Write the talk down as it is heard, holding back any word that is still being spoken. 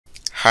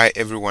Hi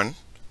everyone,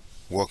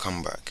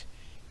 welcome back.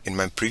 In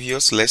my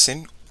previous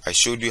lesson, I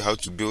showed you how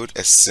to build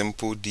a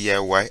simple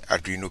DIY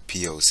Arduino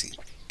PLC.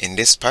 In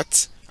this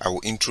part, I will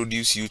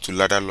introduce you to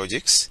ladder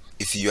logics.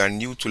 If you are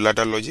new to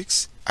ladder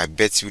logics, I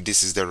bet you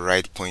this is the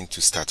right point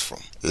to start from.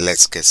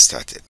 Let's get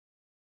started.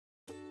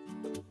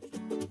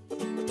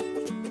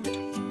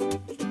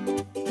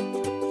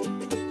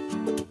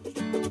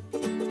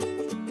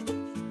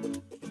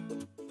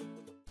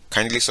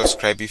 Kindly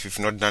subscribe if you've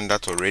not done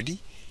that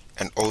already,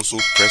 and also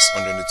press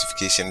on the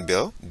notification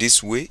bell.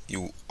 This way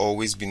you will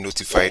always be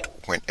notified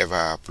whenever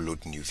I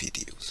upload new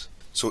videos.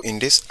 So in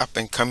this up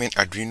and coming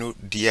Arduino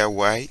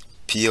DIY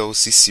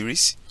PLC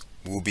series,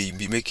 we'll be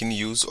making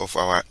use of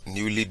our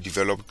newly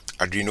developed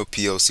Arduino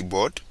PLC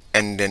board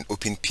and then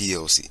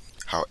OpenPLC.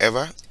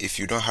 However, if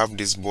you don't have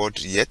this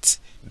board yet,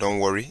 don't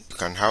worry, you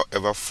can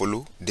however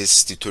follow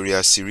this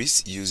tutorial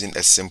series using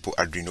a simple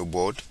Arduino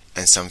board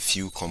and some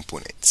few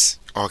components.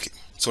 Okay.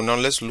 So now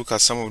let's look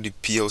at some of the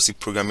PLC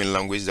programming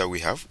language that we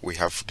have. We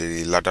have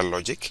the ladder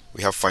logic,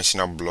 we have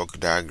functional block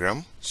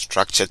diagram,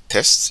 structured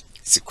tests,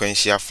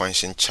 sequential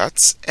function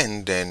charts,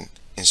 and then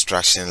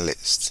instruction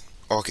list.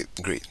 Okay,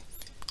 great.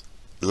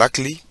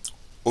 Luckily,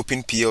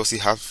 OpenPLC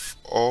have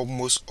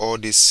almost all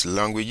these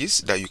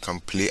languages that you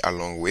can play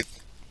along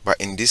with. But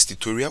in this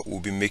tutorial, we'll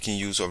be making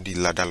use of the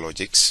ladder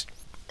logics.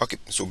 Okay,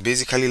 so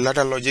basically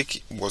ladder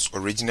logic was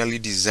originally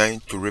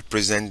designed to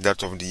represent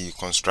that of the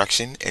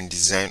construction and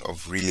design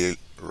of relay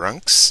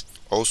ranks.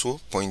 Also,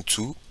 point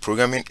 2,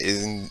 programming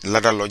in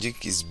ladder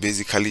logic is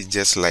basically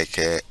just like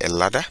a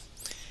ladder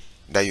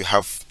that you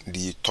have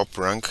the top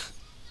rank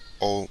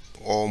all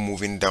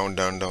moving down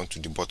to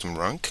the bottom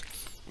rank.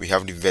 We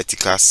have the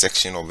vertical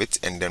section of it,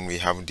 and then we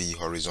have the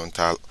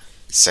horizontal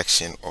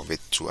section of it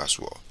too as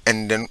well.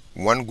 And then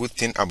one good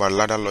thing about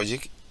ladder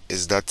logic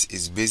is that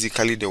it's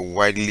basically the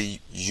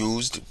widely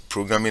used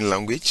programming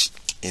language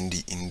in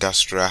the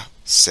industrial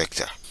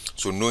sector.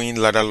 So knowing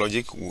ladder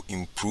logic will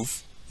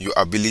improve your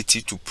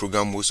ability to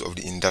program most of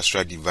the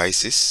industrial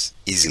devices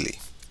easily.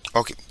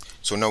 Okay,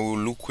 so now we'll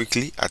look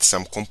quickly at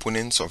some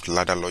components of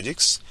ladder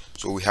logics.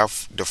 So we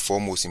have the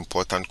four most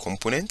important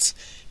components.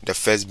 The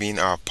first being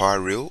our power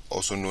rail,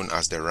 also known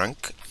as the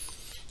rank.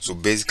 So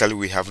basically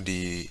we have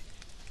the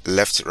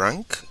left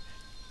rank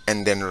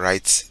and then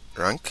right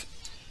rank.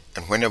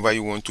 And whenever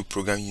you want to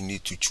program, you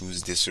need to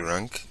choose this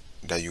rank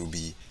that you'll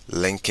be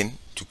linking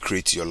to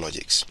create your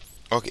logics.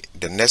 Okay,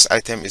 the next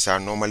item is our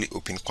normally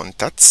open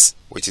contacts,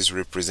 which is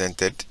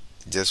represented,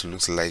 just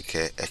looks like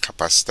a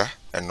capacitor,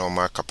 a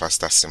normal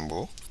capacitor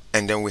symbol.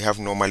 And then we have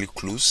normally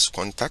closed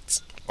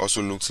contacts,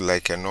 also looks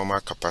like a normal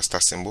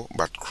capacitor symbol,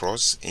 but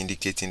cross,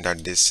 indicating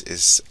that this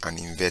is an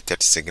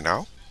inverted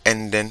signal.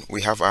 And then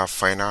we have our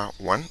final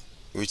one,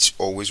 which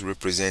always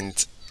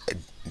represents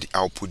the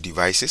output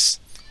devices,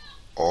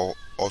 or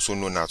also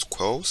known as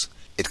coils.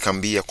 It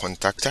can be a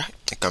contactor,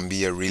 it can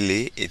be a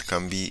relay, it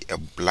can be a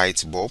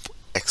light bulb,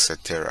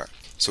 etc.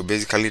 So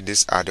basically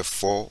these are the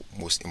four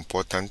most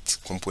important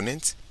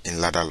components in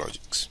ladder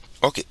logics.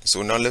 Okay,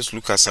 so now let's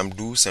look at some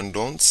do's and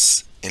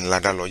don'ts in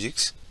ladder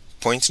logics.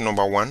 Point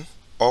number 1,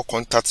 all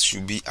contacts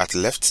should be at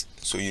left,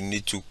 so you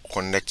need to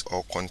connect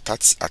all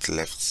contacts at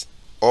left.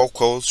 All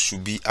coils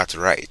should be at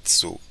right,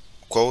 so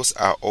coils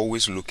are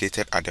always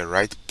located at the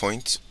right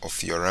point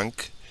of your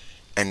rank,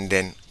 and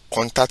then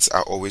contacts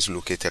are always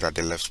located at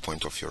the left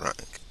point of your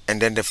rank.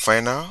 And then the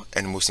final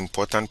and most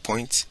important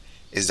point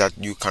is that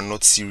you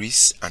cannot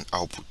series an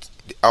output.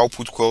 The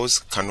output coils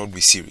cannot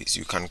be series.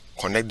 You can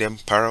connect them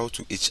parallel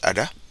to each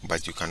other,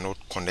 but you cannot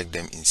connect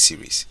them in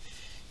series.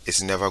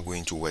 It's never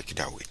going to work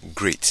that way.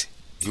 Great.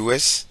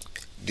 Viewers,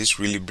 this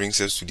really brings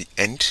us to the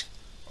end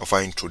of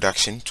our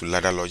introduction to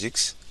ladder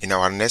logics. In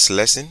our next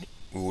lesson,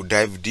 we will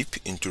dive deep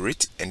into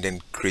it and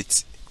then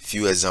create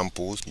few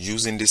examples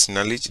using this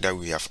knowledge that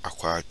we have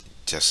acquired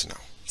just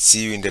now.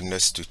 See you in the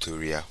next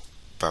tutorial.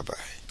 Bye bye.